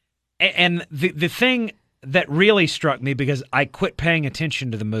 and the thing that really struck me, because I quit paying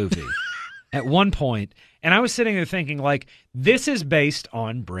attention to the movie at one point, and I was sitting there thinking, like, this is based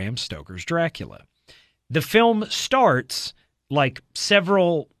on Bram Stoker's Dracula. The film starts like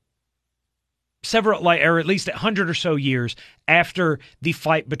several, like, or at least 100 or so years after the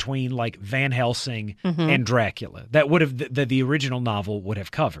fight between like Van Helsing and Dracula. That would have the original novel would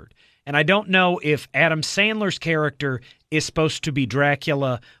have covered. And I don't know if Adam Sandler's character is supposed to be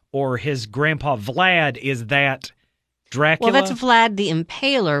Dracula or his grandpa Vlad is that Dracula. Well, that's Vlad the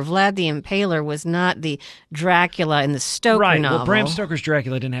Impaler. Vlad the Impaler was not the Dracula in the Stoker novel. Well, Bram Stoker's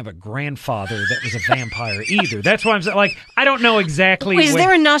Dracula didn't have a grandfather that was a vampire either. That's why I'm like, I don't know exactly. Wait, is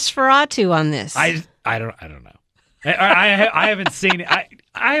there a Nosferatu on this? I don't know. I haven't seen it.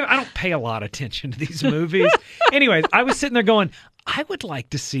 I don't pay a lot of attention to these movies. Anyways, I was sitting there going, I would like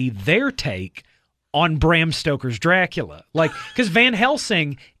to see their take on Bram Stoker's Dracula. Like, because Van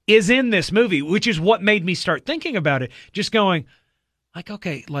Helsing is in this movie, which is what made me start thinking about it. Just going, like,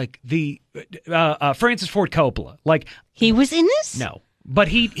 okay, like the Francis Ford Coppola. Like, he was in this? No. But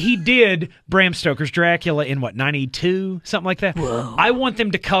he did Bram Stoker's Dracula in, what, 92? Something like that? Whoa. I want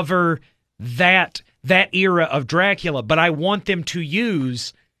them to cover that era of Dracula, but I want them to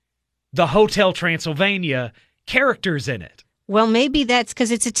use the Hotel Transylvania characters in it. Well, maybe that's because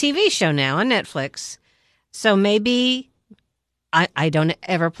it's a TV show now on Netflix. So maybe, I don't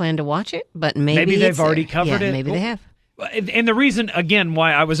ever plan to watch it, but maybe they've already covered it. Maybe they have. And the reason, again,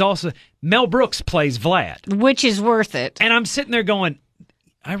 why I was also, Mel Brooks plays Vlad. Which is worth it. And I'm sitting there going,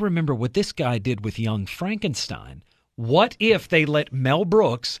 I remember what this guy did with Young Frankenstein. What if they let Mel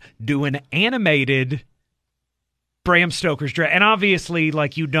Brooks do an animated Bram Stoker's Dracula? And obviously,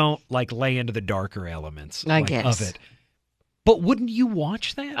 like, you don't, like, lay into the darker elements I guess. of it. But wouldn't you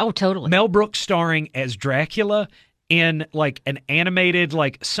watch that? Oh, totally. Mel Brooks starring as Dracula in, like, an animated,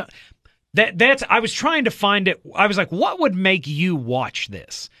 like, that's, I was trying to find it. I was like, what would make you watch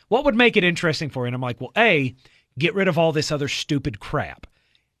this? What would make it interesting for you? And I'm like, well, A, get rid of all this other stupid crap.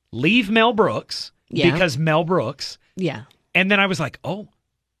 Leave Mel Brooks because Mel Brooks. Yeah. And then I was like, oh,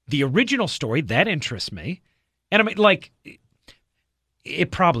 the original story, that interests me. And I mean, like,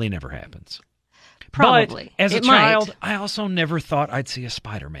 it probably never happens. Probably. But as a child, I also never thought I'd see a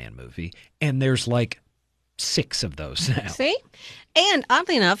Spider-Man movie. And there's like 6 of those now. See? And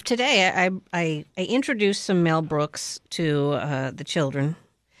oddly enough, today I introduced some Mel Brooks to the children.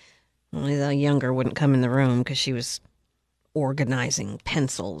 Only the younger wouldn't come in the room because she was organizing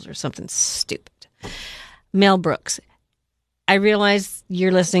pencils or something stupid. Mel Brooks. I realize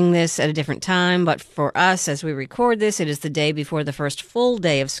you're listening this at a different time, but for us, as we record this, it is the day before the first full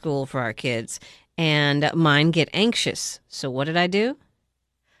day of school for our kids. And mine get anxious. So what did I do?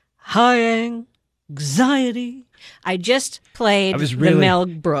 High anxiety. I just played the Mel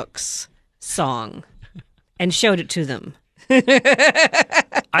Brooks song and showed it to them.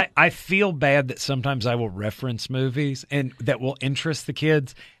 I feel bad that sometimes I will reference movies and that will interest the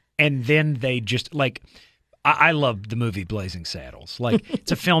kids, and then they just, like, I love the movie Blazing Saddles. Like,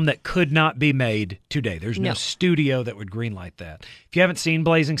 it's a film that could not be made today. There's no studio that would greenlight that. If you haven't seen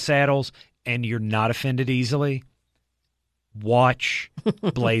Blazing Saddles and you're not offended easily, watch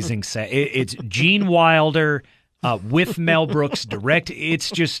Blazing Saddles. It's Gene Wilder with Mel Brooks direct.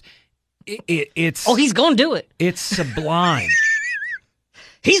 It's just, it's... Oh, he's going to do it. It's sublime.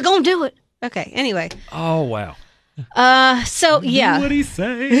 He's going to do it. Okay, anyway. Oh, wow. So, yeah. Do what he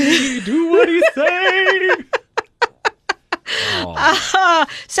say. Do what he say.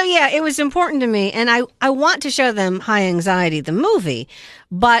 So, yeah, it was important to me. And I want to show them High Anxiety, the movie,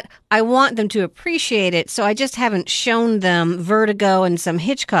 but I want them to appreciate it. So I just haven't shown them Vertigo and some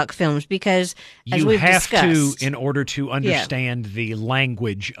Hitchcock films because, as we've discussed, you have to in order to understand the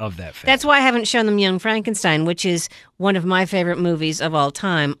language of that film. That's why I haven't shown them Young Frankenstein, which is one of my favorite movies of all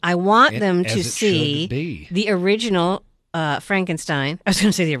time. I want them to see the original Frankenstein. I was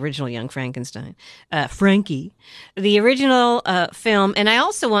going to say the original Young Frankenstein. Frankie. The original film. And I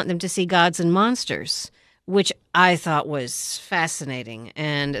also want them to see Gods and Monsters, which I thought was fascinating.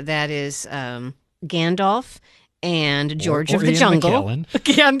 And that is Gandalf and George of the Jungle.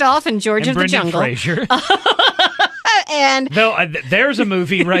 Gandalf and George of the Jungle. Fraser. And there's a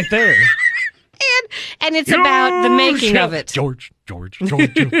movie right there. And it's about the making of it. George of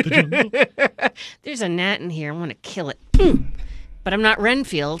the Jungle. There's a gnat in here. I want to kill it. But I'm not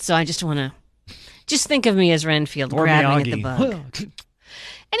Renfield, so I just want to... Just think of me as Renfield or grabbing Miyagi. at the bug.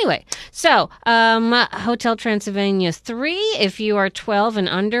 Anyway, so Hotel Transylvania 3, if you are 12 and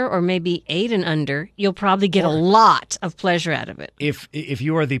under, or maybe 8 and under, you'll probably get a lot of pleasure out of it. If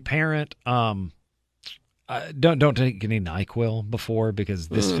you are the parent Don't take any NyQuil before because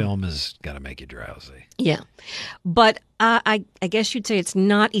this film is going to make you drowsy. Yeah. But I guess you'd say it's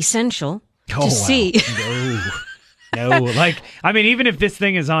not essential to see. No, like, I mean, even if this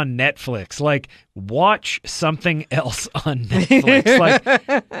thing is on Netflix, like, watch something else on Netflix.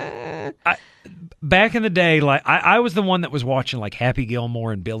 Like, back in the day, like, I was the one that was watching, like, Happy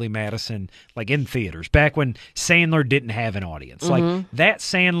Gilmore and Billy Madison, like, in theaters, back when Sandler didn't have an audience. Like, that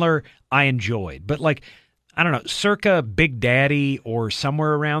Sandler I enjoyed. But, like, I don't know, circa Big Daddy or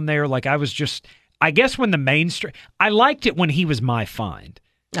somewhere around there, like, I guess when the mainstream, I liked it when he was my find.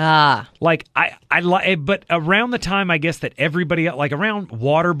 Like I like, but around the time I guess that everybody like around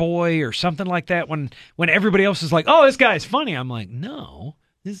Waterboy or something like that, when everybody else is like, oh, this guy's funny, I'm like, no,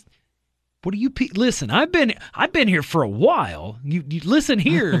 what do you listen? I've been here for a while. You listen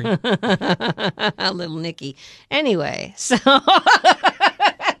here, little Nicky. Anyway, so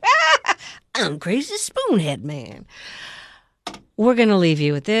I'm Crazy Spoonhead Man. We're gonna leave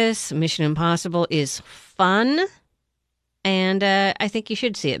you with this. Mission Impossible is fun. And I think you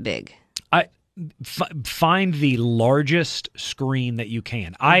should see it big. Find the largest screen that you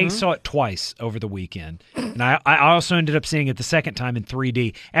can. I saw it twice over the weekend. And I also ended up seeing it the second time in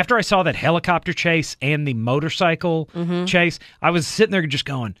 3D. After I saw that helicopter chase and the motorcycle chase, I was sitting there just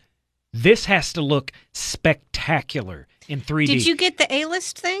going, this has to look spectacular in 3D. Did you get the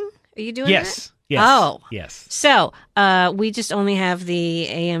A-list thing? Are you doing that? Yes. Oh. Yes. So, we just only have the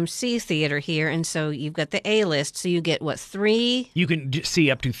AMC theater here, and so you've got the A-list, so you get, what, 3? You can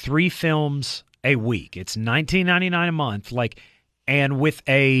see up to 3 films a week. It's $19.99 a month, like, and with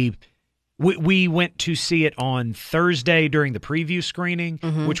we went to see it on Thursday during the preview screening,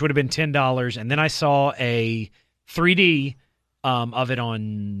 which would have been $10, and then I saw a 3D of it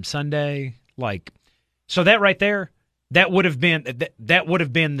on Sunday, like, so that right there, that would have been the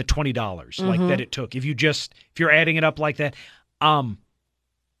 $20 like that it took if you're adding it up like that.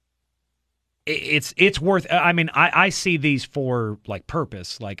 It's worth. I mean, I see these for like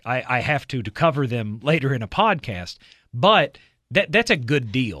purpose. Like I have to cover them later in a podcast, but that's a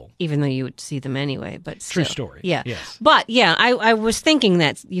good deal. Even though you would see them anyway, but still. True story. Yeah. Yes. But yeah, I was thinking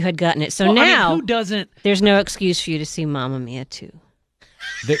that you had gotten it. So well, now I mean, who doesn't? There's no excuse for you to see Mamma Mia 2.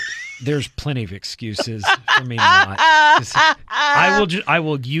 There's plenty of excuses for me not. I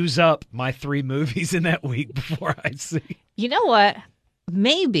will use up my 3 movies in that week before I see. You know what?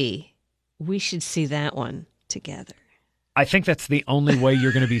 Maybe we should see that one together. I think that's the only way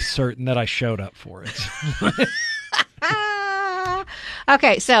you're going to be certain that I showed up for it.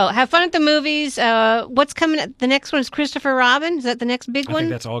 Okay, so have fun at the movies. What's coming? The next one is Christopher Robin. Is that the next big one? I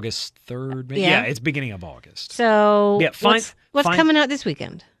think that's August 3rd. Maybe? Yeah, it's beginning of August. So what's coming out this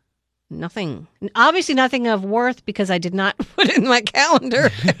weekend? Nothing. Obviously nothing of worth because I did not put it in my calendar.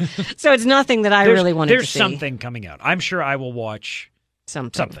 So it's nothing that I really wanted to see. There's something coming out. I'm sure I will watch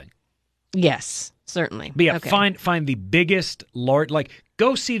something. Yes, certainly. But yeah, find the biggest,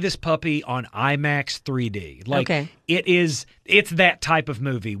 go see this puppy on IMAX 3D. It's that type of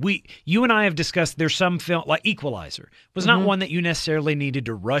movie. You and I have discussed there's some film, like Equalizer, was not one that you necessarily needed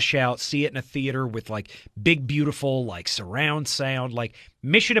to rush out, see it in a theater with like big, beautiful, like surround sound. Like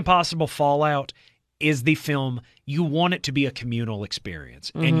Mission Impossible Fallout is the film, you want it to be a communal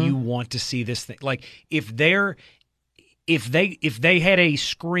experience and you want to see this thing. Like if they had a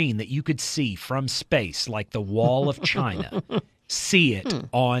screen that you could see from space, like the Wall of China, see it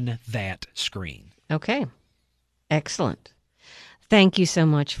on that screen. Okay. Excellent. Thank you so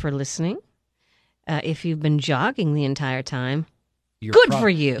much for listening. If you've been jogging the entire time, good for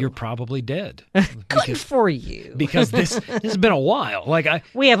you. You're probably dead. Good for you. Because this has been a while.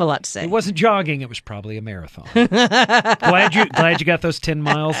 We have a lot to say. It wasn't jogging. It was probably a marathon. glad you got those 10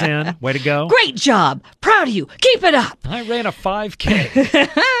 miles in. Way to go. Great job. Proud of you. Keep it up. I ran a 5K.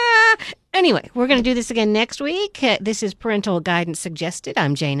 Anyway, we're going to do this again next week. This is Parental Guidance Suggested.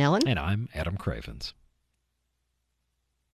 I'm Jane Ellen. And I'm Adam Cravens.